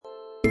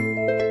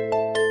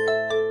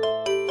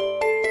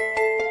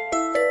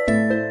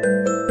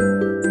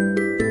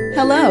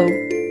Hello,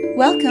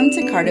 welcome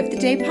to Card of the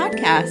Day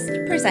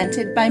podcast,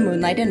 presented by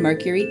Moonlight and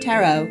Mercury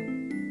Tarot.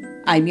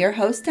 I'm your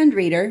host and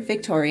reader,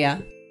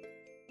 Victoria.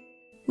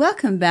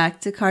 Welcome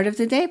back to Card of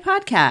the Day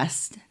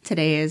podcast.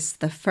 Today is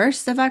the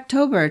 1st of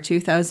October,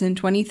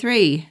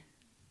 2023.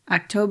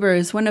 October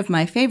is one of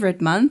my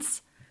favorite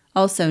months,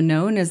 also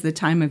known as the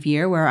time of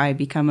year where I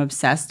become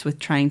obsessed with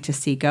trying to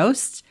see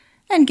ghosts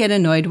and get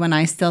annoyed when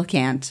I still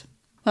can't.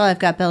 Well, I've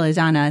got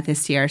Belladonna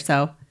this year,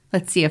 so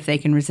let's see if they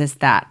can resist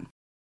that.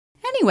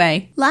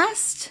 Anyway,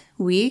 last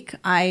week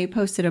I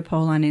posted a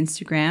poll on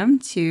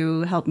Instagram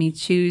to help me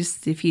choose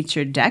the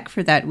featured deck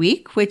for that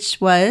week,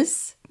 which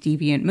was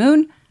Deviant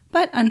Moon,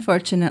 but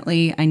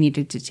unfortunately I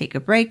needed to take a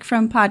break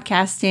from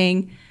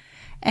podcasting,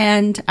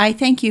 and I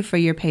thank you for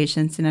your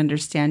patience and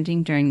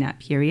understanding during that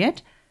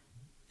period.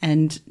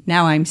 And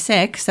now I'm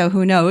sick, so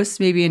who knows,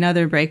 maybe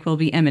another break will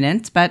be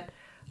imminent, but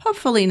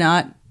hopefully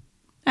not.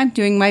 I'm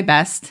doing my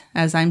best,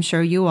 as I'm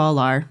sure you all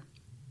are.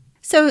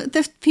 So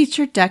the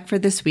featured deck for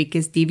this week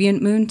is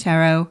Deviant Moon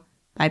Tarot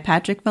by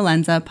Patrick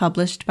Valenza,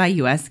 published by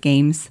US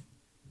Games.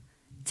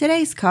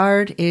 Today's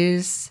card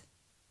is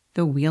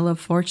the Wheel of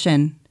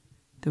Fortune,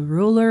 the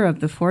ruler of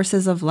the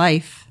forces of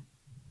life.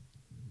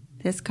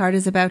 This card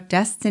is about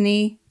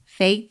destiny,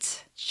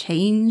 fate,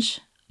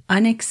 change,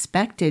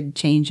 unexpected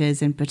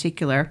changes in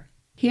particular.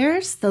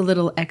 Here's the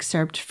little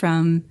excerpt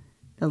from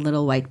the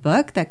little white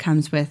book that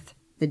comes with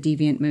the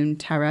Deviant Moon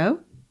Tarot.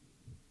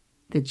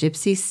 The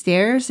gypsy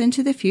stares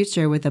into the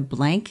future with a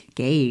blank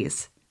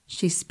gaze.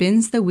 She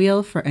spins the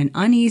wheel for an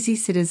uneasy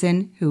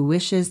citizen who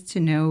wishes to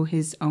know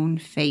his own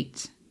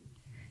fate.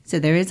 So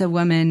there is a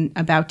woman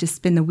about to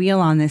spin the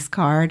wheel on this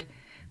card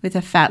with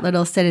a fat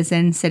little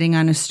citizen sitting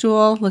on a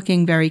stool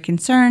looking very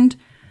concerned.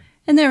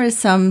 And there is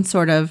some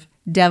sort of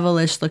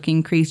devilish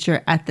looking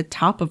creature at the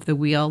top of the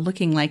wheel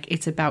looking like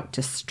it's about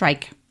to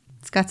strike.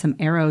 It's got some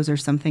arrows or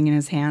something in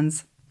his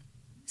hands.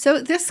 So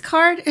this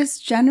card is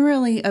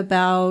generally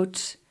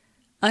about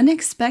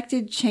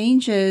unexpected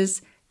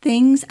changes,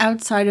 things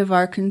outside of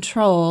our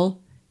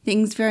control,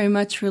 things very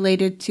much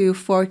related to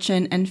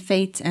fortune and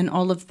fate and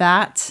all of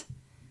that,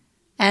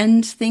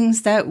 and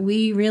things that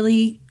we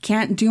really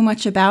can't do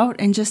much about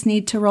and just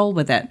need to roll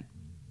with it.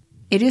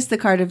 It is the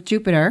card of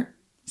Jupiter.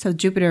 So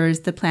Jupiter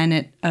is the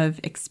planet of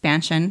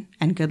expansion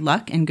and good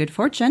luck and good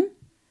fortune.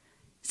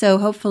 So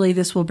hopefully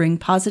this will bring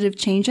positive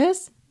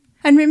changes.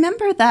 And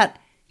remember that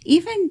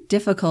even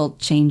difficult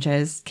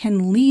changes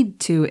can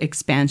lead to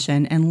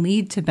expansion and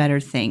lead to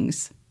better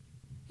things.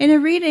 In a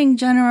reading,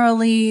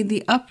 generally,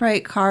 the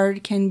upright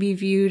card can be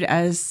viewed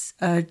as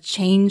a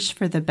change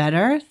for the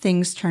better,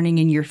 things turning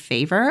in your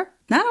favor.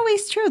 Not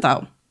always true,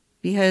 though,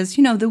 because,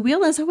 the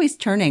wheel is always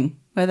turning,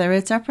 whether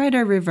it's upright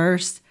or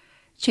reversed.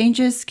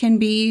 Changes can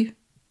be,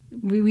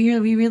 we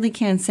really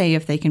can't say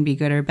if they can be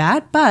good or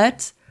bad,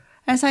 but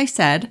as I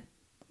said,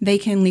 they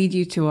can lead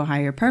you to a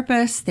higher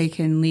purpose. They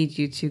can lead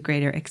you to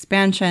greater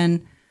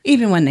expansion,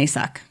 even when they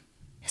suck.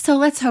 So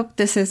let's hope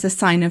this is a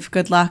sign of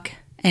good luck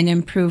and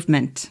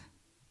improvement.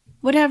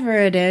 Whatever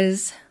it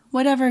is,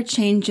 whatever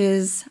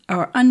changes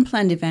or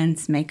unplanned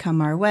events may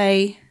come our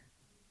way,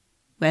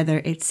 whether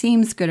it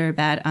seems good or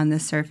bad on the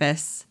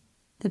surface,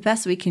 the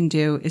best we can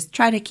do is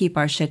try to keep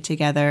our shit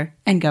together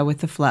and go with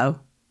the flow.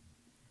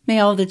 May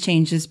all the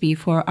changes be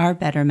for our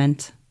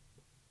betterment.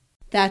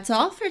 That's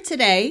all for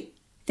today.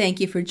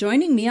 Thank you for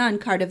joining me on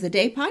Card of the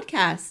Day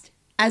podcast.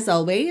 As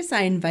always,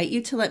 I invite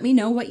you to let me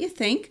know what you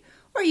think,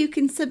 or you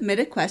can submit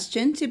a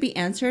question to be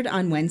answered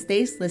on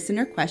Wednesday's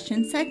listener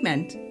question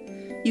segment.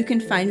 You can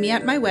find me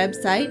at my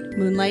website,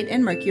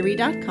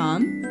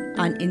 moonlightandmercury.com,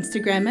 on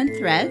Instagram and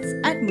Threads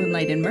at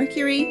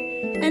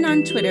moonlightandmercury, and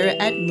on Twitter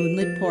at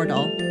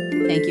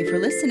moonlitportal. Thank you for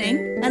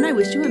listening, and I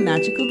wish you a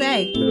magical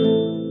day.